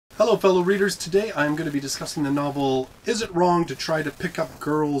Hello fellow readers, today I'm going to be discussing the novel Is It Wrong to Try to Pick Up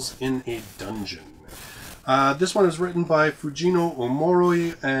Girls in a Dungeon? This one is written by Fujino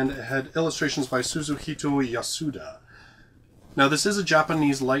Omori and had illustrations by Suzuhito Yasuda. Now this is a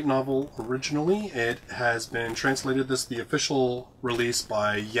Japanese light novel originally. It has been translated, this is the official release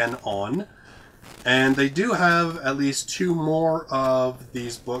by Yen On. And they do have at least two more of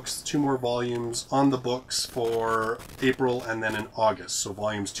these books, two more volumes on the books for April and then in August. So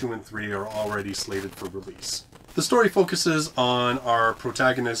volumes 2 and 3 are already slated for release. The story focuses on our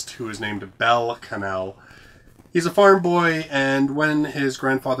protagonist, who is named Bell Canal. He's a farm boy, and when his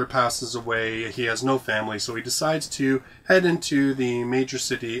grandfather passes away, he has no family, so he decides to head into the major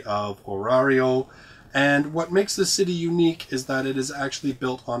city of Orario. And what makes this city unique is that it is actually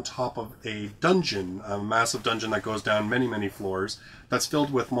built on top of a dungeon, a massive dungeon that goes down many, many floors, that's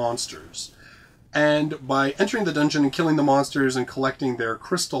filled with monsters. And by entering the dungeon and killing the monsters and collecting their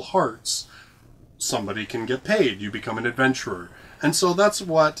crystal hearts, somebody can get paid. You become an adventurer. And so that's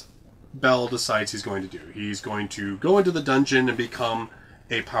what Bell decides he's going to do. He's going to go into the dungeon and become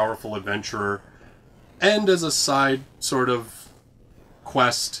a powerful adventurer. And as a side sort of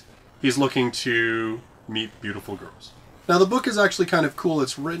quest, he's looking to meet beautiful girls. Now the book is actually kind of cool.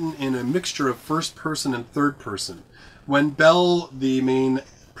 It's written in a mixture of first person and third person. When Bell, the main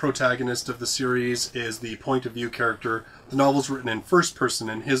protagonist of the series, is the point of view character, the novel's written in first person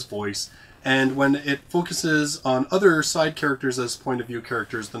in his voice. And when it focuses on other side characters as point of view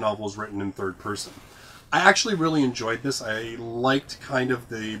characters, the novel is written in third person. I actually really enjoyed this. I liked kind of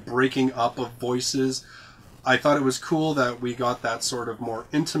the breaking up of voices. I thought it was cool that we got that sort of more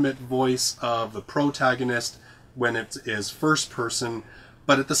intimate voice of the protagonist when it is first person,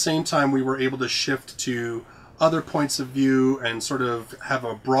 but at the same time we were able to shift to other points of view and sort of have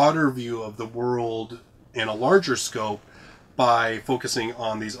a broader view of the world in a larger scope by focusing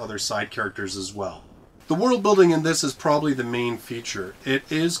on these other side characters as well. The world building in this is probably the main feature.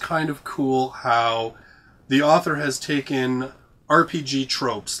 It is kind of cool how the author has taken RPG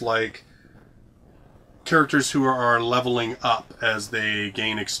tropes like characters who are leveling up as they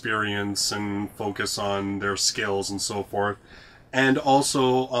gain experience and focus on their skills and so forth, and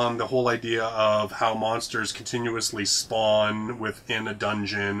also on the whole idea of how monsters continuously spawn within a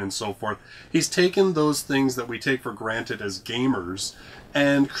dungeon and so forth. He's taken those things that we take for granted as gamers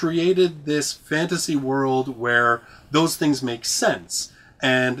and created this fantasy world where those things make sense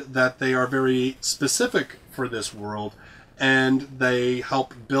and that they are very specific for this world, and they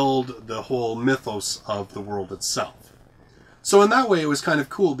help build the whole mythos of the world itself. So in that way it was kind of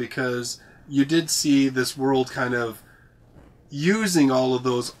cool because you did see this world kind of using all of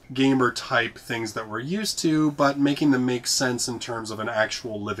those gamer type things that we're used to, but making them make sense in terms of an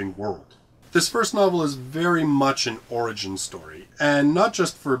actual living world. This first novel is very much an origin story, and not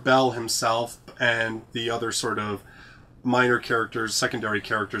just for Bell himself and the other sort of minor characters, secondary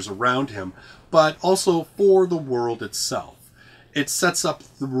characters around him, but also for the world itself. It sets up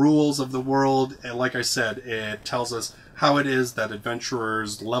the rules of the world, and like I said, it tells us how it is that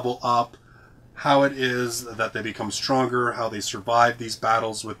adventurers level up, how it is that they become stronger, how they survive these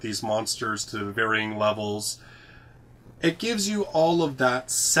battles with these monsters to varying levels. It gives you all of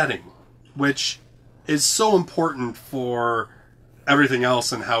that setting, which is so important for everything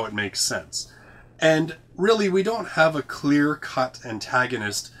else and how it makes sense. And really, we don't have a clear-cut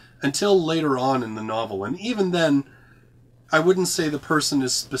antagonist until later on in the novel, and even then, I wouldn't say the person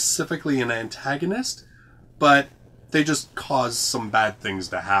is specifically an antagonist, but they just cause some bad things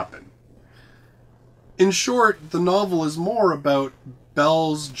to happen. In short, the novel is more about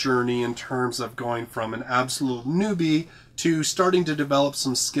Bell's journey in terms of going from an absolute newbie to starting to develop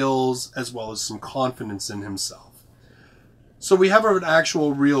some skills as well as some confidence in himself. So we have an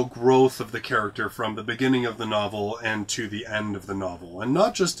actual real growth of the character from the beginning of the novel and to the end of the novel. And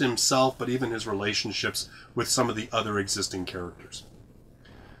not just himself, but even his relationships with some of the other existing characters.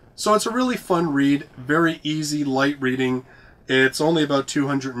 So it's a really fun read, very easy, light reading. It's only about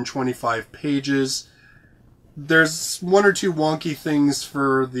 225 pages. There's one or two wonky things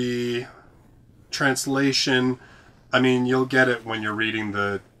for the translation. I mean, you'll get it when you're reading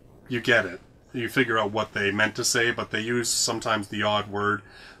you get it. You figure out what they meant to say, but they use sometimes the odd word.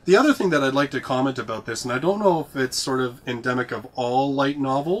 The other thing that I'd like to comment about this, and I don't know if it's sort of endemic of all light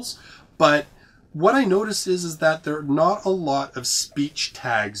novels, but what I notice is that there are not a lot of speech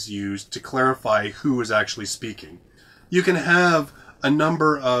tags used to clarify who is actually speaking. You can have a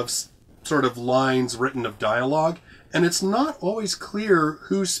number of sort of lines written of dialogue, and it's not always clear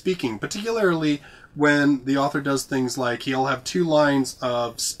who's speaking, particularly when the author does things like he'll have two lines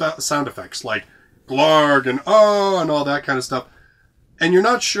of sound effects like glarg and oh and all that kind of stuff. And you're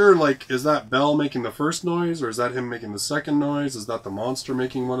not sure, like, is that Bell making the first noise, or is that him making the second noise? Is that the monster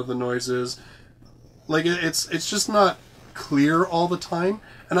making one of the noises? Like, it's just not clear all the time.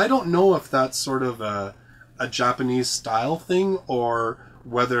 And I don't know if that's sort of a Japanese style thing, or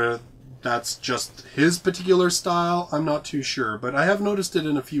whether that's just his particular style. I'm not too sure. But I have noticed it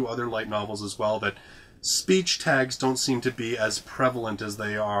in a few other light novels as well, that speech tags don't seem to be as prevalent as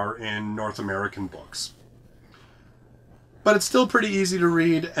they are in North American books. But it's still pretty easy to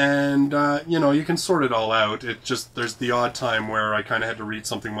read, and, you know, you can sort it all out. It just, there's the odd time where I kind of had to read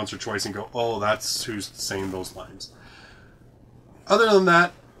something once or twice and go, oh, that's who's saying those lines. Other than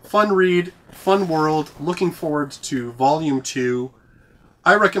that, fun read, fun world, looking forward to Volume 2.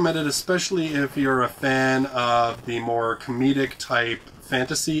 I recommend it especially if you're a fan of the more comedic type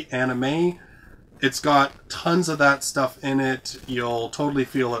fantasy anime. It's got tons of that stuff in it. You'll totally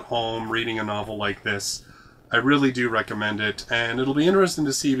feel at home reading a novel like this. I really do recommend it, and it'll be interesting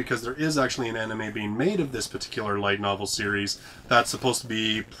to see because there is actually an anime being made of this particular light novel series that's supposed to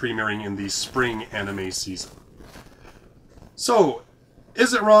be premiering in the spring anime season. So,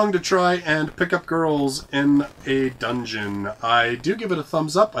 is it wrong to try and pick up girls in a dungeon? I do give it a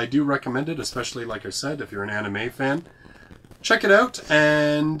thumbs up. I do recommend it, especially, like I said, if you're an anime fan. Check it out,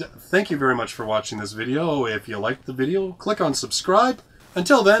 and thank you very much for watching this video. If you liked the video, click on subscribe.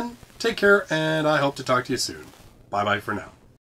 Until then, take care, and I hope to talk to you soon. Bye-bye for now.